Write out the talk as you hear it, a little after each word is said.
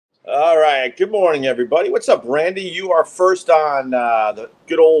All right. Good morning, everybody. What's up, Randy? You are first on the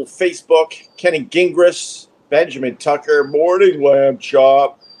good old Facebook. Kenny Gingras, Benjamin Tucker, Morning Lamb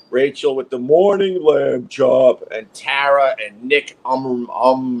Chop, Rachel with the Morning Lamb Chop, and Tara and Nick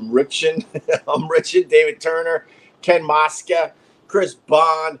Umrichen, Umrichen, David Turner, Ken Mosca, Chris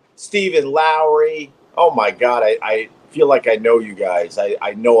Bond, Stephen Lowry. Oh, my God. I feel like I know you guys.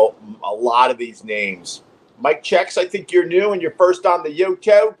 I know a lot of these names. Mike Checks, I think you're new and you're first on the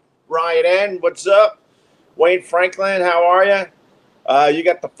YouTube. Ryan N., what's up? Wayne Franklin, how are you? You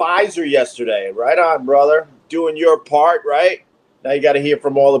got the Pfizer yesterday. Right on, brother. Doing your part, right? Now you got to hear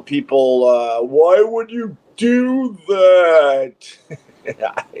from all the people. Why would you do that?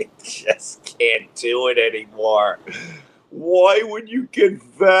 I just can't do it anymore. Why would you get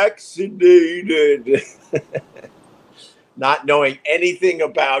vaccinated? Not knowing anything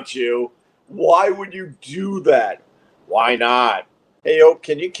about you. Why would you do that? Why not? Hey, yo,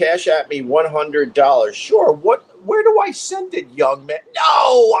 can you cash at me $100? Sure. Where do I send it, young man?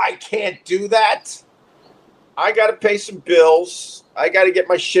 No, I can't do that. I got to pay some bills. I got to get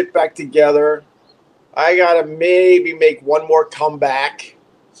my shit back together. I got to maybe make one more comeback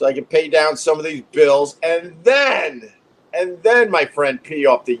so I can pay down some of these bills. And then, my friend P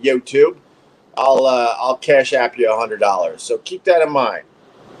off the YouTube, I'll cash app you $100. So keep that in mind.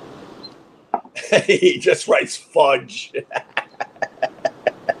 He just writes fudge.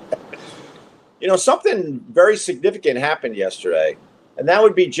 You know, something very significant happened yesterday, and that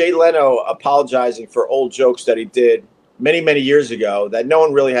would be Jay Leno apologizing for old jokes that he did many, many years ago that no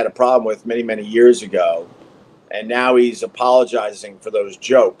one really had a problem with many, many years ago, and now he's apologizing for those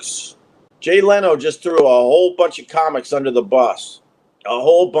jokes. Jay Leno just threw a whole bunch of comics under the bus, a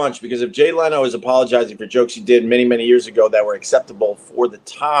whole bunch, because if Jay Leno is apologizing for jokes he did many, many years ago that were acceptable for the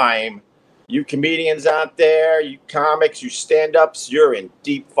time, you comedians out there, you comics, you stand-ups, you're in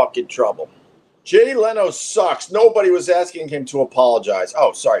deep fucking trouble. Jay Leno sucks. Nobody was asking him to apologize.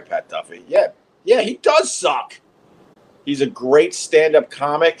 Oh, sorry, Pat Duffy. Yeah, he does suck. He's a great stand-up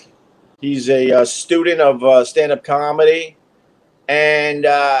comic. He's a student of stand-up comedy. And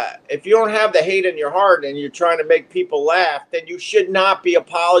if you don't have the hate in your heart and you're trying to make people laugh, then you should not be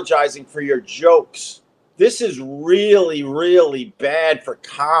apologizing for your jokes. This is really, really bad for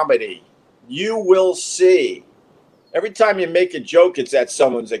comedy. You will see. Every time you make a joke, it's at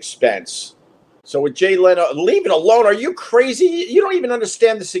someone's expense. So with Jay Leno, leave it alone. Are you crazy? You don't even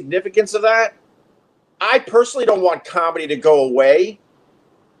understand the significance of that? I personally don't want comedy to go away.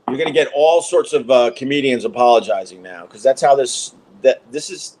 You're going to get all sorts of comedians apologizing now because that's how that's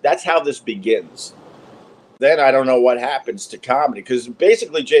how this begins. Then I don't know what happens to comedy because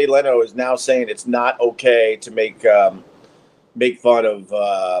basically Jay Leno is now saying it's not okay to make fun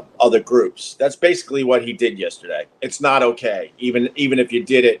of other groups. That's basically what he did yesterday. It's not okay, even if you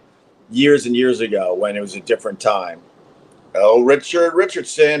did it years and years ago when it was a different time. Oh, Richard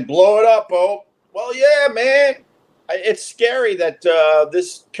Richardson, blow it up, oh. Well, yeah, man. It's scary that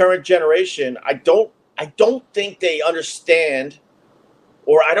this current generation, I don't think they understand,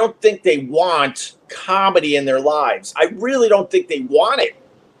 or I don't think they want comedy in their lives. I really don't think they want it.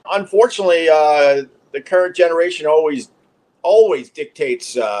 Unfortunately, the current generation always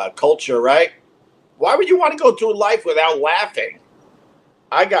dictates culture, right? Why would you want to go through life without laughing?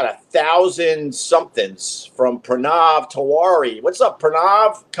 I got 1,000 somethings from Pranav Tawari. What's up,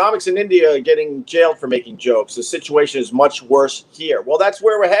 Pranav? Comics in India are getting jailed for making jokes. The situation is much worse here. Well, that's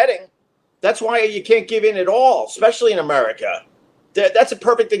where we're heading. That's why you can't give in at all, especially in America. That's a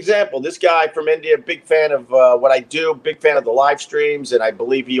perfect example. This guy from India, big fan of what I do, big fan of the live streams, and I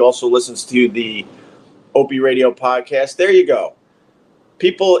believe he also listens to the Opie Radio podcast. There you go.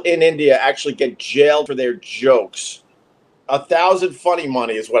 People in India actually get jailed for their jokes. 1,000 funny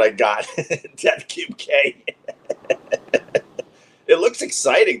money is what I got. Dev Cube K. It looks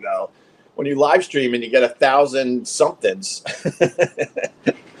exciting though when you live stream and you get 1,000 somethings.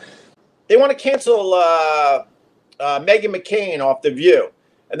 They want to cancel Meghan McCain off The View.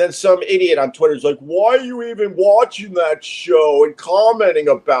 And then some idiot on Twitter is like, why are you even watching that show and commenting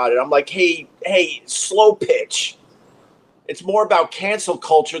about it? I'm like, hey, slow pitch. It's more about cancel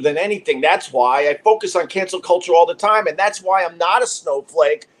culture than anything. That's why I focus on cancel culture all the time. And that's why I'm not a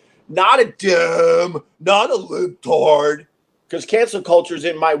snowflake, not a dumb, not a libtard. Because cancel culture is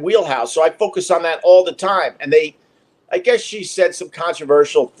in my wheelhouse. So I focus on that all the time. And I guess she said some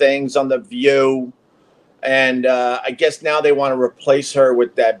controversial things on The View. And I guess now they want to replace her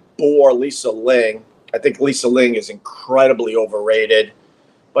with that bore Lisa Ling. I think Lisa Ling is incredibly overrated.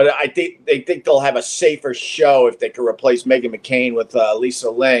 But I think they think they'll have a safer show if they can replace Meghan McCain with Lisa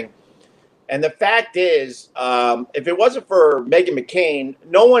Ling. And the fact is, if it wasn't for Meghan McCain,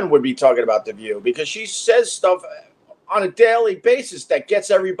 no one would be talking about The View because she says stuff on a daily basis that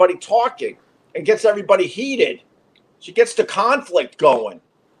gets everybody talking and gets everybody heated. She gets the conflict going.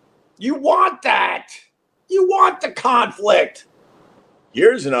 You want that. You want the conflict.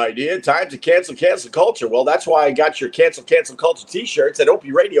 Here's an idea. Time to cancel culture. Well, that's why I got your cancel culture t-shirts at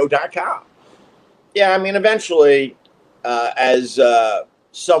opieradio.com. Yeah, I mean, eventually, as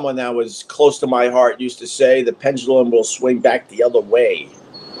someone that was close to my heart used to say, the pendulum will swing back the other way.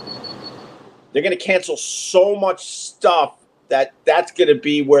 They're going to cancel so much stuff that's going to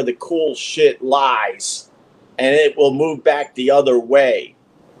be where the cool shit lies, and it will move back the other way.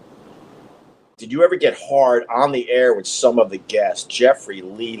 Did you ever get hard on the air with some of the guests? Jeffrey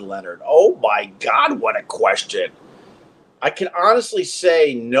Lee Leonard. Oh my God, what a question. I can honestly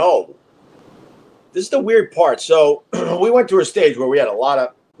say no. This is the weird part. So we went through a stage where we had a lot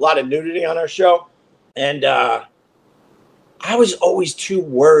of nudity on our show. And I was always too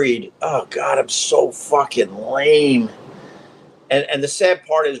worried. Oh God, I'm so fucking lame. And the sad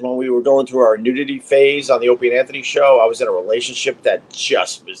part is when we were going through our nudity phase on the Opie and Anthony show, I was in a relationship that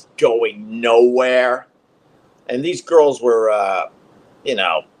just was going nowhere. And these girls were,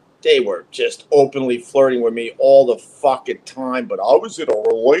 they were just openly flirting with me all the fucking time. But I was in a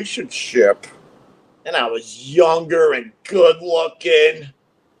relationship and I was younger and good looking.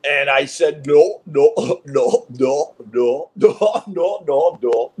 And I said, no, to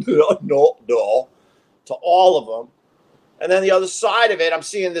all of them. And then the other side of it, I'm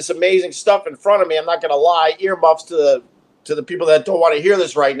seeing this amazing stuff in front of me. I'm not going to lie, earmuffs to the people that don't want to hear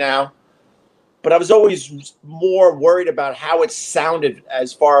this right now. But I was always more worried about how it sounded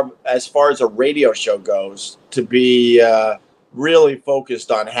as far as a radio show goes, to be really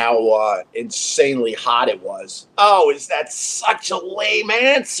focused on how insanely hot it was. Oh, is that such a lame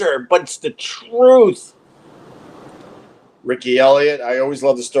answer? But it's the truth. Ricky Elliott, I always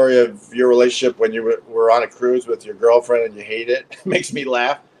love the story of your relationship when you were on a cruise with your girlfriend and you hate it. It makes me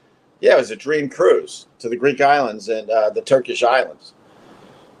laugh. Yeah, it was a dream cruise to the Greek islands and the Turkish islands.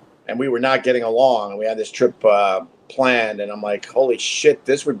 And we were not getting along. And we had this trip planned. And I'm like, holy shit,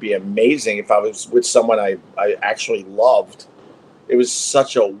 this would be amazing if I was with someone I actually loved. It was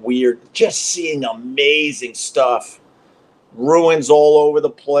such a weird, just seeing amazing stuff. Ruins all over the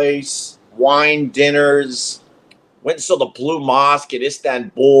place. Wine dinners. Went and saw the Blue Mosque in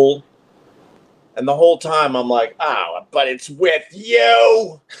Istanbul. And the whole time I'm like, oh, but it's with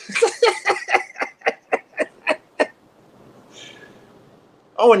you.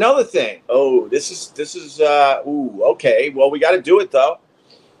 Oh, another thing. Oh, this is okay. Well, we got to do it though.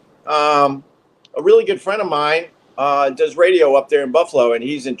 A really good friend of mine does radio up there in Buffalo, and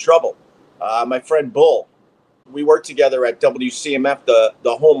he's in trouble. My friend Bull. We worked together at WCMF,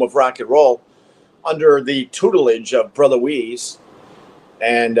 the home of rock and roll, under the tutelage of Brother Weeze.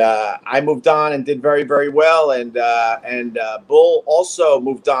 And I moved on and did very, very well. And Bull also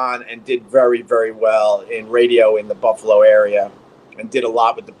moved on and did very, very well in radio in the Buffalo area and did a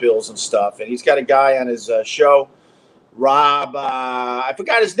lot with the Bills and stuff. And he's got a guy on his show, Rob. I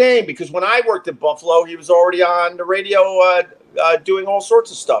forgot his name because when I worked in Buffalo, he was already on the radio doing all sorts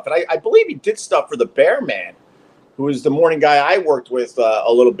of stuff. And I believe he did stuff for the Bear Man, who was the morning guy I worked with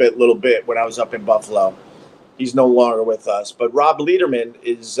a little bit when I was up in Buffalo. He's no longer with us. But Rob Lederman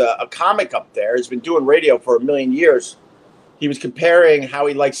is a comic up there. He's been doing radio for 1 million years. He was comparing how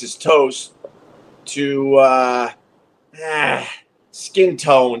he likes his toast to skin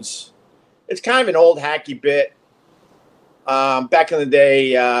tones. It's kind of an old hacky bit. Back in the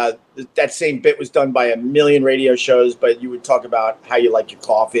day, that same bit was done by 1 million radio shows, but you would talk about how you like your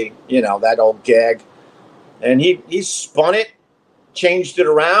coffee, that old gag. And he spun it, changed it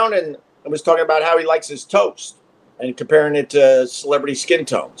around, and was talking about how he likes his toast and comparing it to celebrity skin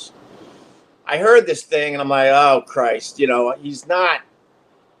tones. I heard this thing, and I'm like, oh, Christ. He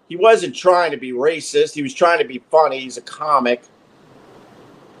wasn't trying to be racist. He was trying to be funny. He's a comic.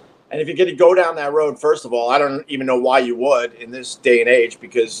 And if you're going to go down that road, first of all, I don't even know why you would in this day and age,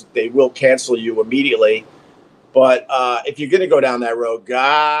 because they will cancel you immediately. But if you're going to go down that road,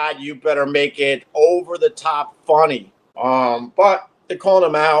 God, you better make it over the top funny. But they're calling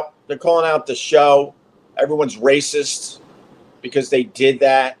him out. They're calling out the show. Everyone's racist because they did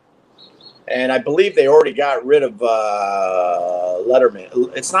that. And I believe they already got rid of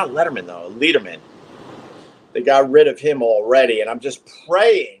Letterman. It's not Letterman, though. Lederman. They got rid of him already. And I'm just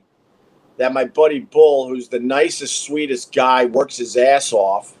praying that my buddy Bull, who's the nicest, sweetest guy, works his ass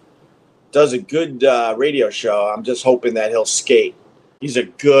off, does a good radio show. I'm just hoping that he'll skate. He's a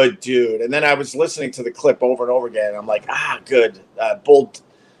good dude. And then I was listening to the clip over and over again. And I'm like, good.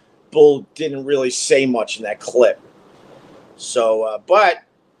 people didn't really say much in that clip. So, but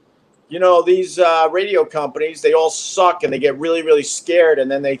these radio companies, they all suck and they get really, really scared. And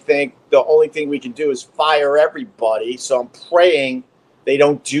then they think the only thing we can do is fire everybody. So I'm praying they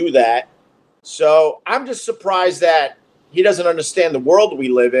don't do that. So I'm just surprised that he doesn't understand the world we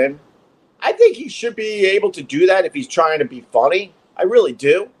live in. I think he should be able to do that if he's trying to be funny. I really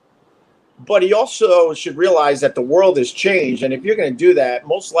do. But he also should realize that the world has changed. And if you're going to do that,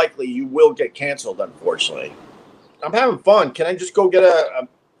 most likely you will get canceled, unfortunately. I'm having fun. Can I just go get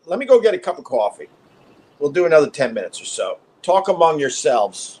let me go get a cup of coffee. We'll do another 10 minutes or so. Talk among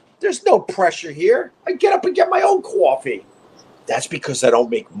yourselves. There's no pressure here. I get up and get my own coffee. That's because I don't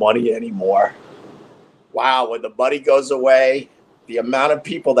make money anymore. Wow, when the money goes away, the amount of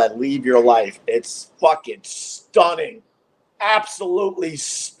people that leave your life, it's fucking stunning. Absolutely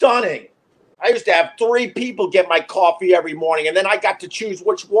stunning. I used to have 3 people get my coffee every morning, and then I got to choose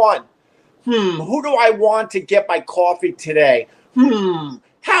which one. Who do I want to get my coffee today?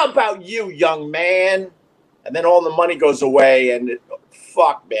 How about you, young man? And then all the money goes away, and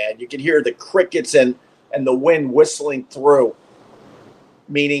fuck, man, you can hear the crickets and the wind whistling through,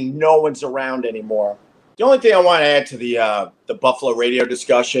 meaning no one's around anymore. The only thing I want to add to the Buffalo radio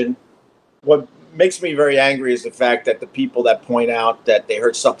discussion, what makes me very angry is the fact that the people that point out that they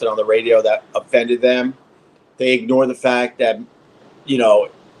heard something on the radio that offended them, they ignore the fact that,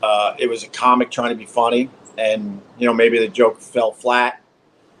 it was a comic trying to be funny, and, maybe the joke fell flat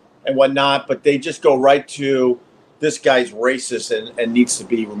and whatnot, but they just go right to this guy's racist and needs to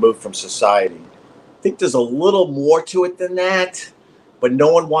be removed from society. I think there's a little more to it than that, but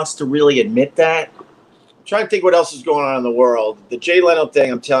no one wants to really admit that. I'm trying to think what else is going on in the world. The Jay Leno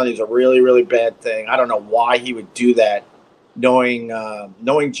thing, I'm telling you, is a really, really bad thing. I don't know why he would do that, knowing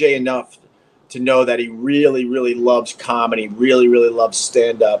Jay enough to know that he really, really loves comedy, really, really loves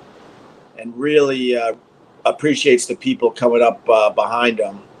stand-up, and really appreciates the people coming up behind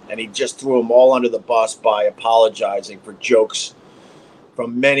him. And he just threw them all under the bus by apologizing for jokes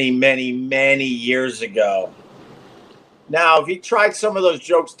from many, many, many years ago. Now, if he tried some of those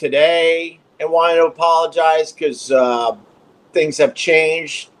jokes today and wanted to apologize because things have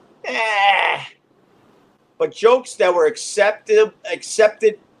changed, but jokes that were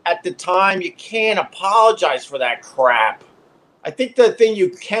accepted at the time, you can't apologize for that crap. I think the thing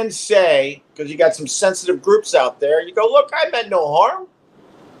you can say, because you got some sensitive groups out there, you go, look, I meant no harm.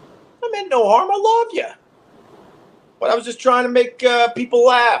 I meant no harm. I love you. But I was just trying to make people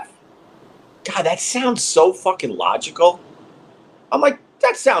laugh. God, that sounds so fucking logical. I'm like,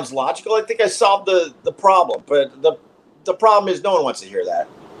 that sounds logical. I think I solved the problem. But the problem is no one wants to hear that.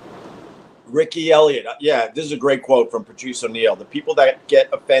 Ricky Elliott. Yeah, this is a great quote from Patrice O'Neal. The people that get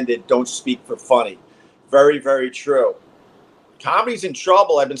offended don't speak for funny. Very, very true. Comedy's in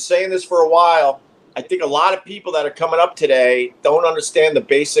trouble. I've been saying this for a while. I think a lot of people that are coming up today don't understand the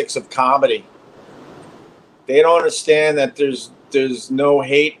basics of comedy. They don't understand that there's no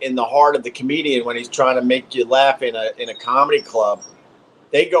hate in the heart of the comedian when he's trying to make you laugh in a comedy club.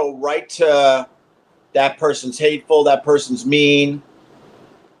 They go right to that person's hateful, that person's mean,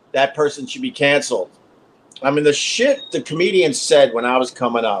 that person should be canceled. I mean, the shit the comedian said when I was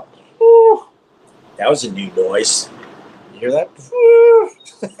coming up, whew, that was a new noise. You hear that?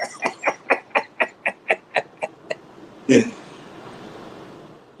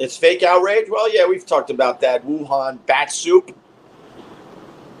 It's fake outrage? Well, yeah, we've talked about that. Wuhan bat soup.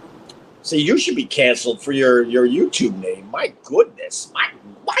 See, you should be canceled for your YouTube name. My goodness. My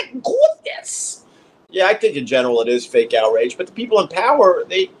goodness. Yeah, I think in general it is fake outrage, but the people in power,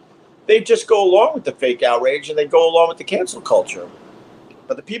 they just go along with the fake outrage and they go along with the cancel culture.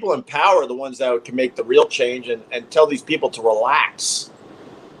 But the people in power are the ones that can make the real change and tell these people to relax.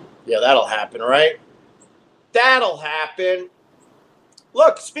 Yeah, that'll happen, right? That'll happen.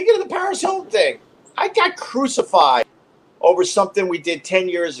 Look, speaking of the Paris Hilton thing, I got crucified over something we did 10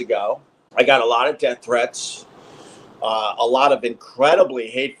 years ago. I got a lot of death threats, a lot of incredibly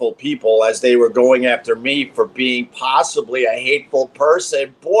hateful people as they were going after me for being possibly a hateful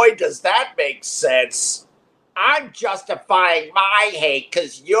person. Boy, does that make sense. I'm justifying my hate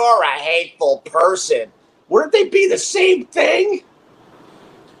because you're a hateful person. Wouldn't they be the same thing?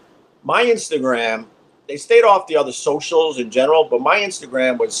 My Instagram, they stayed off the other socials in general, but my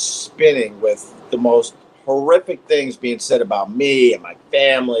Instagram was spinning with the most horrific things being said about me and my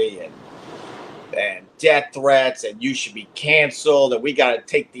family and death threats and you should be canceled and we got to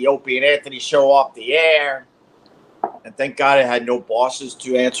take the Opie and Anthony show off the air. And thank God I had no bosses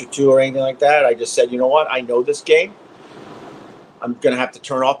to answer to or anything like that. I just said, you know what? I know this game. I'm going to have to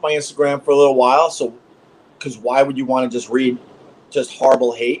turn off my Instagram for a little while. So, because why would you want to just read just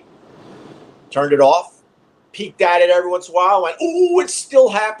horrible hate? turned it off, peeked at it every once in a while, went, ooh, it's still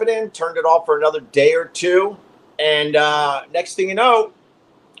happening, turned it off for another day or two. And next thing you know,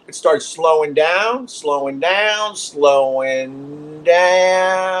 it started slowing down. And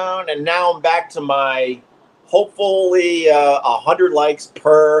now I'm back to my hopefully 100 likes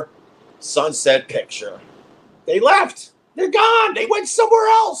per sunset picture. They left. They're gone. They went somewhere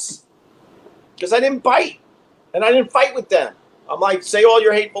else because I didn't bite and I didn't fight with them. I'm like, say all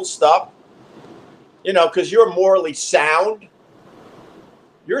your hateful stuff, you know, because you're morally sound.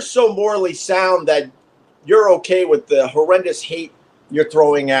 You're so morally sound that you're okay with the horrendous hate you're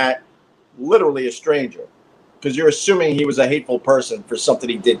throwing at literally a stranger because you're assuming he was a hateful person for something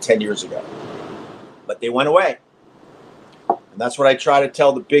he did 10 years ago. But they went away. And that's what I try to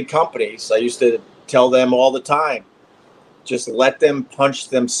tell the big companies. I used to tell them all the time, just let them punch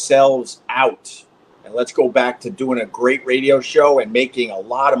themselves out. And let's go back to doing a great radio show and making a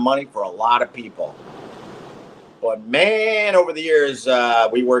lot of money for a lot of people. But man, over the years,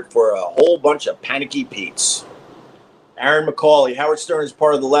 we worked for a whole bunch of panicky Pete's. Aaron McCauley, Howard Stern is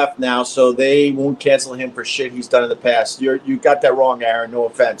part of the left now, so they won't cancel him for shit he's done in the past. You got that wrong, Aaron. No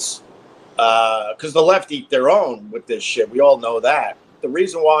offense. Because the left eat their own with this shit. We all know that. The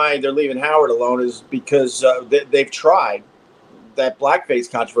reason why they're leaving Howard alone is because they've tried. That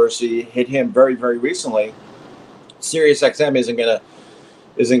blackface controversy hit him very, very recently. SiriusXM isn't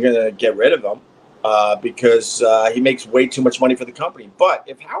gonna get rid of him because he makes way too much money for the company. But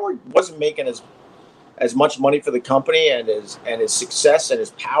if Howard wasn't making as much money for the company and his success and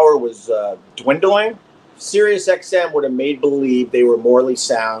his power was dwindling, SiriusXM would have made believe they were morally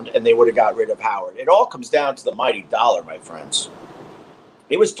sound and they would have got rid of Howard. It all comes down to the mighty dollar, my friends.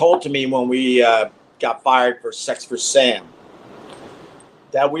 It was told to me when we got fired for Sex for Sam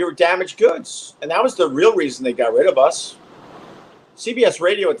that we were damaged goods, and that was the real reason they got rid of us. CBS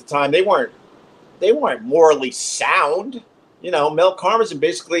Radio at the time, they weren't morally sound. You know, Mel Karmazin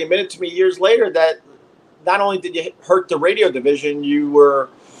basically admitted to me years later that not only did you hurt the radio division, you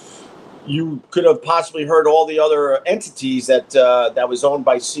could have possibly hurt all the other entities that was owned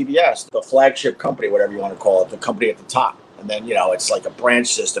by CBS, the flagship company, whatever you want to call it, the company at the top. And then, you know, it's like a branch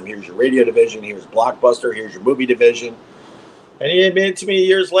system. Here's your radio division. Here's Blockbuster. Here's your movie division. And he admitted to me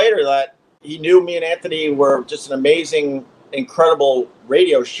years later that he knew me and Anthony were just an amazing, incredible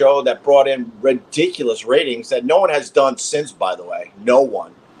radio show that brought in ridiculous ratings that no one has done since, by the way. No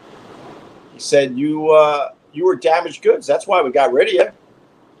one. He said, you were damaged goods. That's why we got rid of you.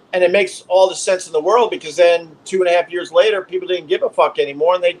 And it makes all the sense in the world because then 2.5 years later, people didn't give a fuck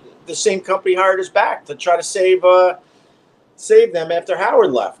anymore. And the same company hired us back to try to save them after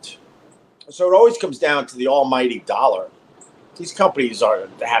Howard left. So it always comes down to the almighty dollar. These companies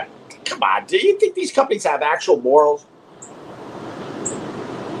come on, do you think these companies have actual morals?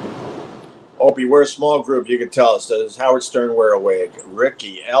 Opie, we're a small group. You can tell us. Does Howard Stern wear a wig?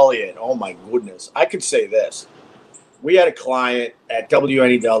 Ricky, Elliott, oh my goodness. I could say this. We had a client at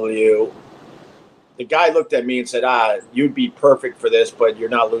WNEW. The guy looked at me and said, you'd be perfect for this, but you're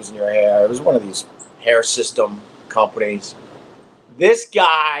not losing your hair. It was one of these hair system companies. This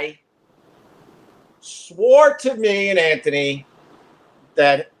guy swore to me and Anthony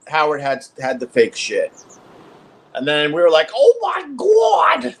that Howard had the fake shit. And then we were like, oh my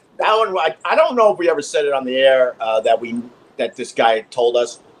God. That one, I don't know if we ever said it on the air that this guy told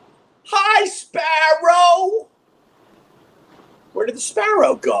us, hi, Sparrow. Where did the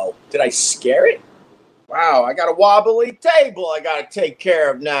sparrow go? Did I scare it? Wow, I got a wobbly table I got to take care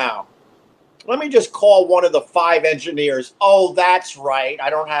of now. Let me just call one of the 5 engineers. Oh, that's right. I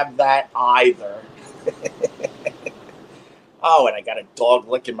don't have that either. Oh, and I got a dog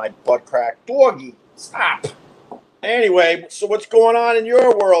licking my butt crack. Doggy, stop. Anyway, so what's going on in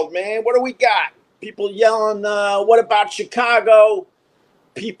your world, man? What do we got? People yelling, what about Chicago?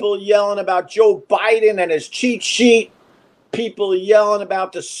 People yelling about Joe Biden and his cheat sheet. People yelling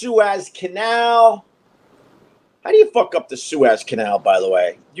about the Suez Canal. How do you fuck up the Suez Canal, by the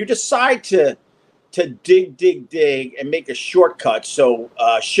way? You decide to dig and make a shortcut so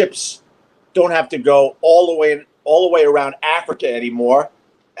ships don't have to go all the way around Africa anymore.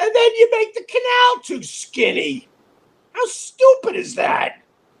 And then you make the canal too skinny. How stupid is that?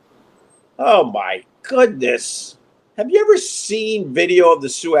 Oh, my goodness. Have you ever seen video of the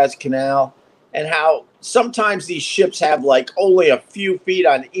Suez Canal and how sometimes these ships have like only a few feet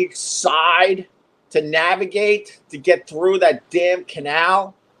on each side to navigate to get through that damn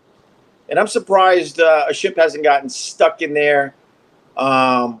canal? And I'm surprised a ship hasn't gotten stuck in there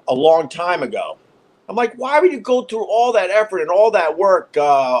a long time ago. I'm like, why would you go through all that effort and all that work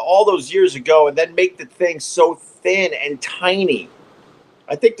all those years ago and then make the thing so thin and tiny?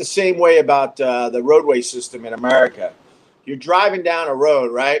 I think the same way about the roadway system in America. You're driving down a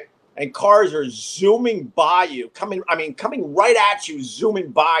road, right? And cars are zooming by you, coming right at you,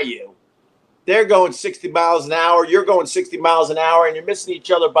 zooming by you. They're going 60 miles an hour. You're going 60 miles an hour, and you're missing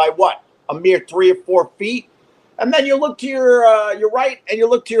each other by what? A mere 3 or 4 feet. And then you look to your right and you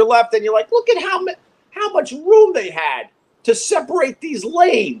look to your left, and you're like, look at how much room they had to separate these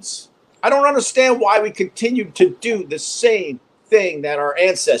lanes. I don't understand why we continue to do the same thing that our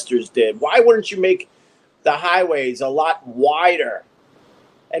ancestors did. Why wouldn't you make the highways a lot wider?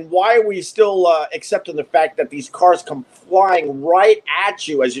 And why are we still accepting the fact that these cars come flying right at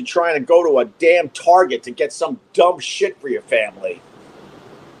you as you're trying to go to a damn Target to get some dumb shit for your family?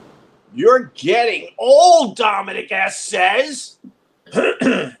 You're getting old, Dominic S. says,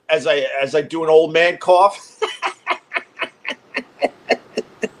 as I do an old man cough.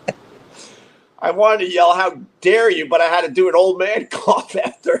 I wanted to yell, how dare you, but I had to do an old man cough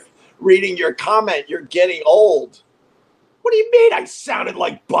after reading your comment. You're getting old. What do you mean I sounded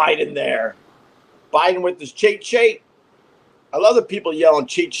like Biden there? Biden with his cheat sheet? I love that people yelling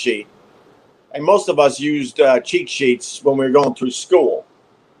cheat sheet. And most of us used cheat sheets when we were going through school.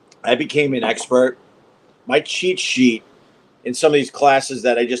 I became an expert. My cheat sheet in some of these classes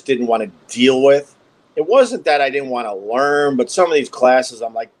that I just didn't want to deal with, it wasn't that I didn't want to learn, but some of these classes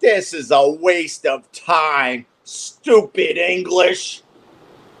I'm like, this is a waste of time. Stupid English.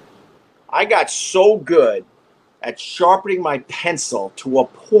 I got so good at sharpening my pencil to a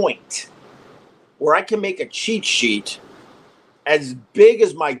point where I can make a cheat sheet as big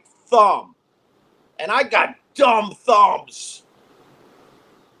as my thumb. And I got dumb thumbs.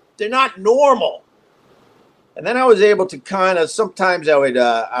 They're not normal. And then I was able to kind of, sometimes I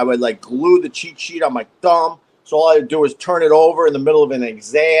would like glue the cheat sheet on my thumb. So all I would do is turn it over in the middle of an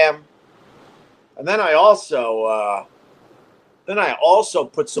exam. And then I also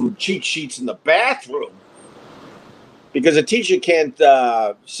put some cheat sheets in the bathroom. Because a teacher can't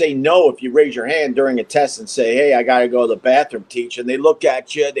say no if you raise your hand during a test and say, hey, I got to go to the bathroom, teacher. And they look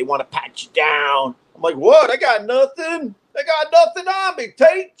at you. They want to pat you down. I'm like, what? I got nothing. I got nothing on me,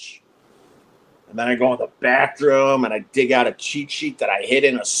 teach. And then I go in the bathroom and I dig out a cheat sheet that I hid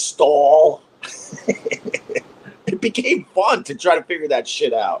in a stall. It became fun to try to figure that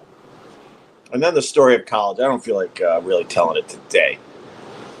shit out. And then the story of college. I don't feel like really telling it today.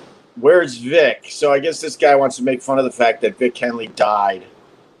 Where's Vic? So I guess this guy wants to make fun of the fact that Vic Henley died.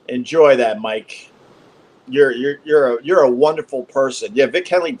 Enjoy that, Mike. You're a wonderful person. Yeah, Vic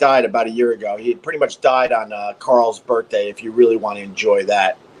Henley died about a year ago. He pretty much died on Carl's birthday, if you really want to enjoy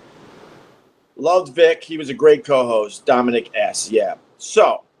that. Loved Vic. He was a great co-host. Dominic S. Yeah.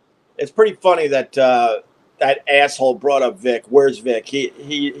 So it's pretty funny that that asshole brought up Vic. Where's Vic?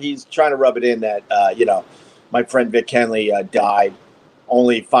 He's trying to rub it in that my friend Vic Henley died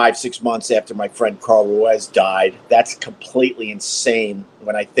only 5-6 months after my friend Carl Ruiz died. That's completely insane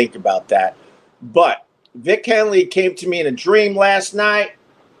when I think about that. But Vic Henley came to me in a dream last night.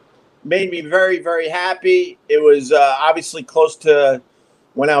 Made me very, very happy. It was obviously close to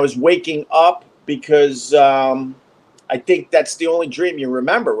when I was waking up because I think that's the only dream you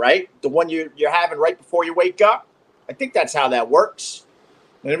remember, right? The one you're having right before you wake up. I think that's how that works.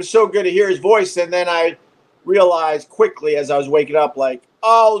 And it was so good to hear his voice. And then I realized quickly as I was waking up, like,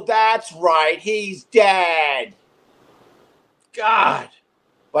 oh, that's right. He's dead. God.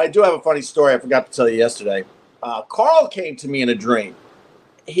 But I do have a funny story I forgot to tell you yesterday. Carl came to me in a dream.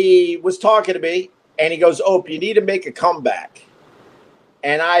 He was talking to me, and he goes, Ope, you need to make a comeback.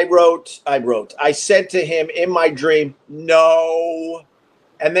 And I said to him in my dream, no.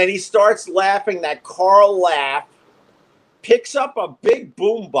 And then he starts laughing that Carl laugh, picks up a big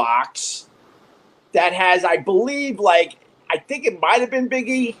boombox that has, I believe, I think it might have been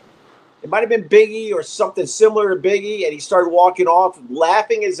Biggie. It might have been Biggie or something similar to Biggie. And he started walking off,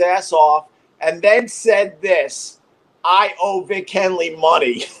 laughing his ass off, and then said this, I owe Vic Henley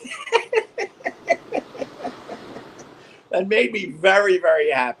money. That made me very, very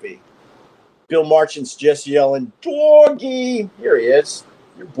happy. Bill Marchant's just yelling, doggy. Here he is.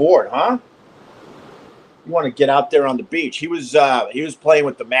 You're bored, huh? You want to get out there on the beach. He was playing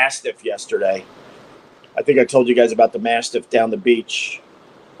with the Mastiff yesterday. I think I told you guys about the Mastiff down the beach.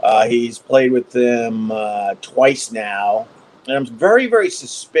 He's played with them twice now. And I'm very, very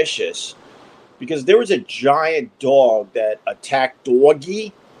suspicious because there was a giant dog that attacked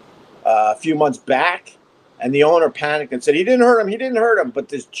Doggy a few months back. And the owner panicked and said, he didn't hurt him. But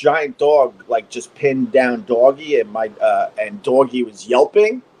this giant dog, just pinned down Doggy, and Doggy was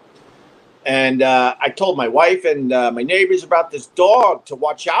yelping. And I told my wife and my neighbors about this dog to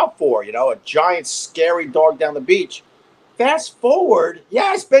watch out for, a giant, scary dog down the beach. Fast forward,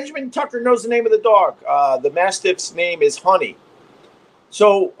 yes, Benjamin Tucker knows the name of the dog. The Mastiff's name is Honey.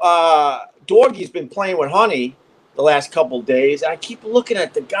 So Doggy's been playing with Honey the last couple of days. And I keep looking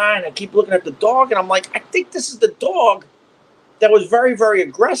at the guy and I keep looking at the dog, and I'm like, I think this is the dog that was very, very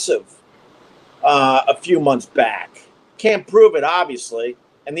aggressive a few months back. Can't prove it, obviously.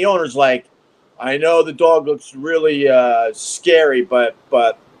 And the owner's like, I know the dog looks really scary, but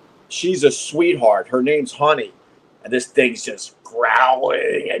she's a sweetheart. Her name's Honey. And this thing's just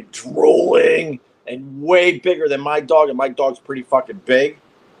growling and drooling and way bigger than my dog. And my dog's pretty fucking big.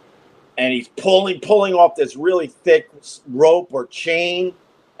 And he's pulling off this really thick rope or chain.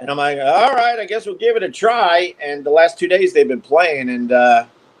 And I'm like, all right, I guess we'll give it a try. And the last 2 days they've been playing, and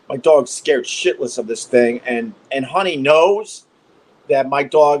my dog's scared shitless of this thing. And Honey knows that my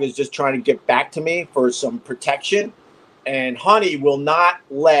dog is just trying to get back to me for some protection. And Honey will not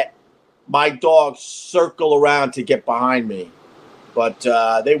let my dog circle around to get behind me. But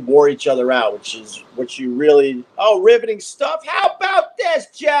they wore each other out, which is what you really... Oh, riveting stuff. How about this,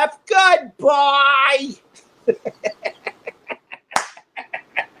 Jeff? Goodbye.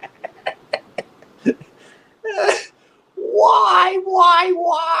 Why?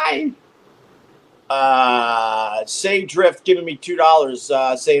 Say Drift giving me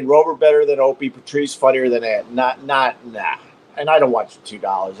 $2, saying Rover better than Opie, Patrice funnier than Ed. Nah. And I don't want your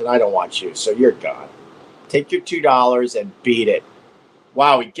 $2, and I don't want you, so you're gone. Take your $2 and beat it.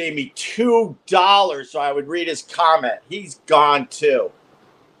 Wow, he gave me $2 so I would read his comment. He's gone too.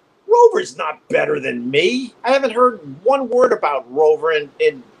 Rover's not better than me. I haven't heard one word about Rover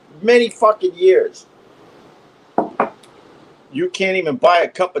in many fucking years. You can't even buy a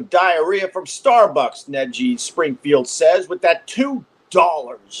cup of diarrhea from Starbucks, Neji Springfield says, with that $2.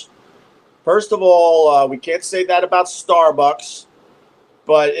 First of all, we can't say that about Starbucks,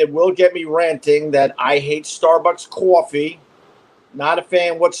 but it will get me ranting that I hate Starbucks coffee. Not a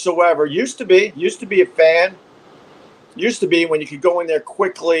fan whatsoever. Used to be a fan. Used to be when you could go in there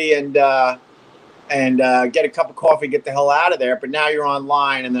quickly and get a cup of coffee, get the hell out of there. But now you're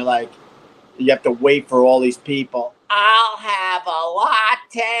online and they're like, you have to wait for all these people. I'll have a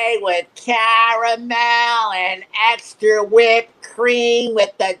latte with caramel and extra whipped cream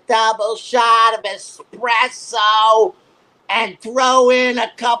with a double shot of espresso and throw in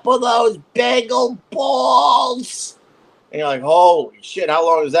a couple of those bagel balls. And you're like, holy shit, how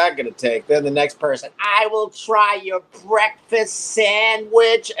long is that going to take? Then the next person, I will try your breakfast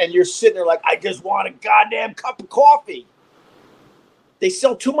sandwich. And you're sitting there like, I just want a goddamn cup of coffee. They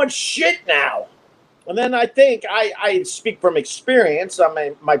sell too much shit now. And then I think, I speak from experience,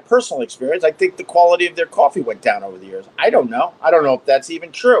 my personal experience, I think the quality of their coffee went down over the years. I don't know. I don't know if that's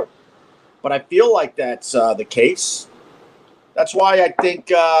even true. But I feel like that's the case. That's why I think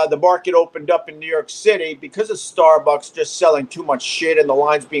the market opened up in New York City because of Starbucks just selling too much shit and the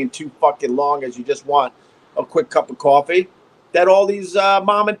lines being too fucking long as you just want a quick cup of coffee, that all these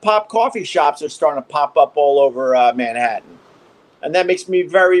mom and pop coffee shops are starting to pop up all over Manhattan. And that makes me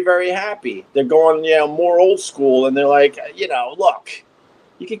very, very happy. They're going, more old school, and they're like, look,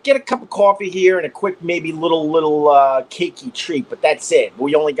 you could get a cup of coffee here and a quick, maybe little cakey treat, but that's it.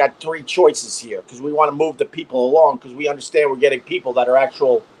 We only got 3 choices here because we want to move the people along because we understand we're getting people that are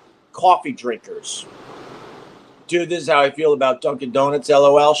actual coffee drinkers. Dude, this is how I feel about Dunkin' Donuts,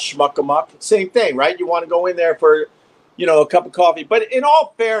 LOL, schmuck-a-muck. Same thing, right? You want to go in there for, a cup of coffee. But in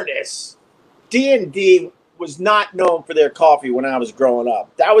all fairness, D&D was not known for their coffee when I was growing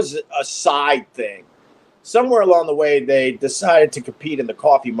up. That was a side thing. Somewhere along the way, they decided to compete in the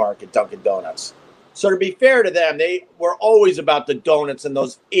coffee market, Dunkin' Donuts. So to be fair to them, they were always about the donuts and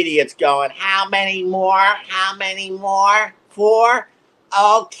those idiots going, how many more? How many more? 4?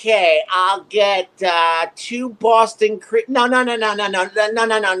 Okay, I'll get 2 Boston cream. No,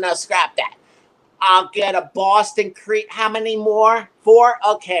 scrap that. I'll get a Boston cream. How many more? 4?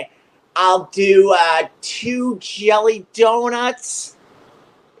 Okay. I'll do 2 jelly donuts.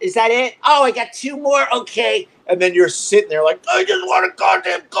 Is that it? Oh, I got 2 more. Okay. And then you're sitting there like, I just want a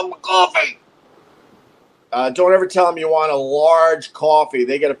goddamn cup of coffee. Don't ever tell them you want a large coffee.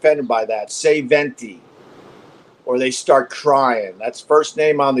 They get offended by that. Say venti. Or they start crying. That's first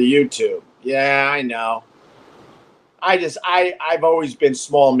name on the YouTube. Yeah, I know. I've always been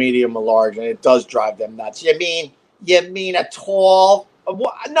small, medium, or large, and it does drive them nuts. You mean a tall?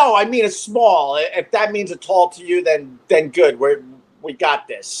 No, I mean a small. If that means a tall to you, then good. We got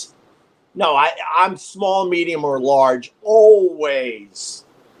this. No, I'm small, medium, or large always.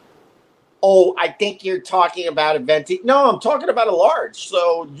 Oh, I think you're talking about a venti. No, I'm talking about a large.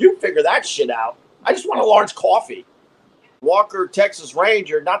 So you figure that shit out. I just want a large coffee. Walker, Texas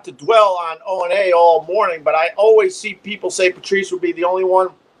Ranger, not to dwell on O&A all morning, but I always see people say Patrice would be the only one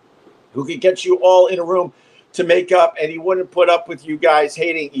who could get you all in a room to make up, and he wouldn't put up with you guys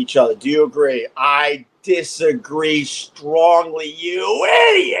hating each other. Do you agree? I disagree strongly, you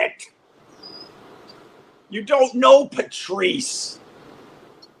idiot. You don't know Patrice.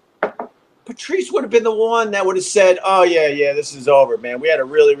 Patrice would have been the one that would have said, oh, yeah, this is over, man. We had a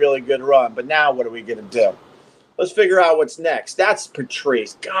really, really good run, but now what are we going to do? Let's figure out what's next. That's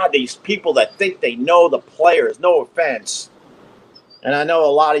Patrice. God, these people that think they know the players, no offense. And I know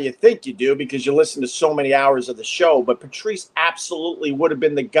a lot of you think you do because you listen to so many hours of the show, but Patrice absolutely would have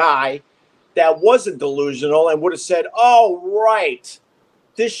been the guy that wasn't delusional and would have said, oh, right,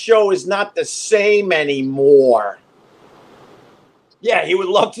 this show is not the same anymore. Yeah, he would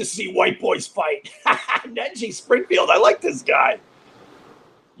love to see white boys fight. Neji Springfield, I like this guy.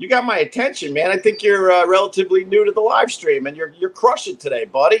 You got my attention, man. I think you're relatively new to the live stream, and you're crushing today,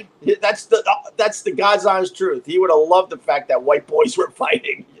 buddy. That's the God's honest truth. He would have loved the fact that white boys were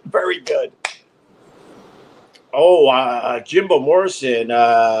fighting. Very good. Oh, Jimbo Morrison.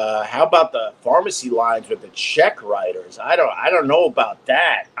 How about the pharmacy lines with the check writers? I don't know about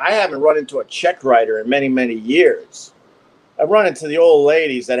that. I haven't run into a check writer in many, many years. I run into the old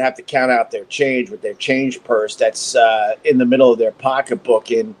ladies that have to count out their change with their change purse that's in the middle of their pocketbook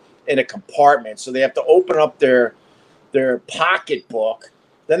in a compartment. So they have to open up their pocketbook.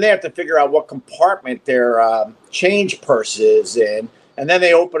 Then they have to figure out what compartment their change purse is in. And then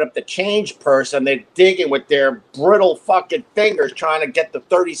they open up the change purse and they're digging with their brittle fucking fingers trying to get the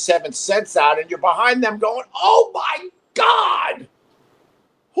 37 cents out. And you're behind them going, oh, my God.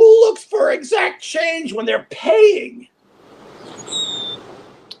 Who looks for exact change when they're paying?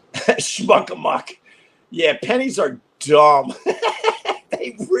 Schmuck-a-muck. Yeah, pennies are dumb.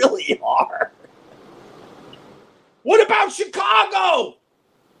 They really are. What about Chicago?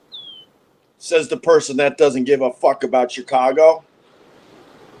 Says the person that doesn't give a fuck about Chicago.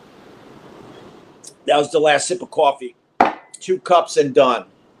 That was the last sip of coffee. 2 cups and done.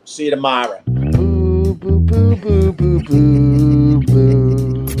 See you tomorrow. Boo, boo, boo, boo, boo, boo, boo.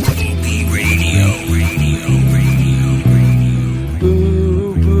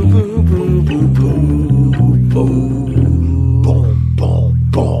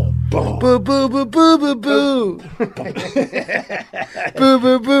 Boo boo boo boo boo boo. Boo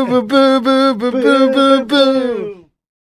boo boo boo boo boo boo boo boo boo.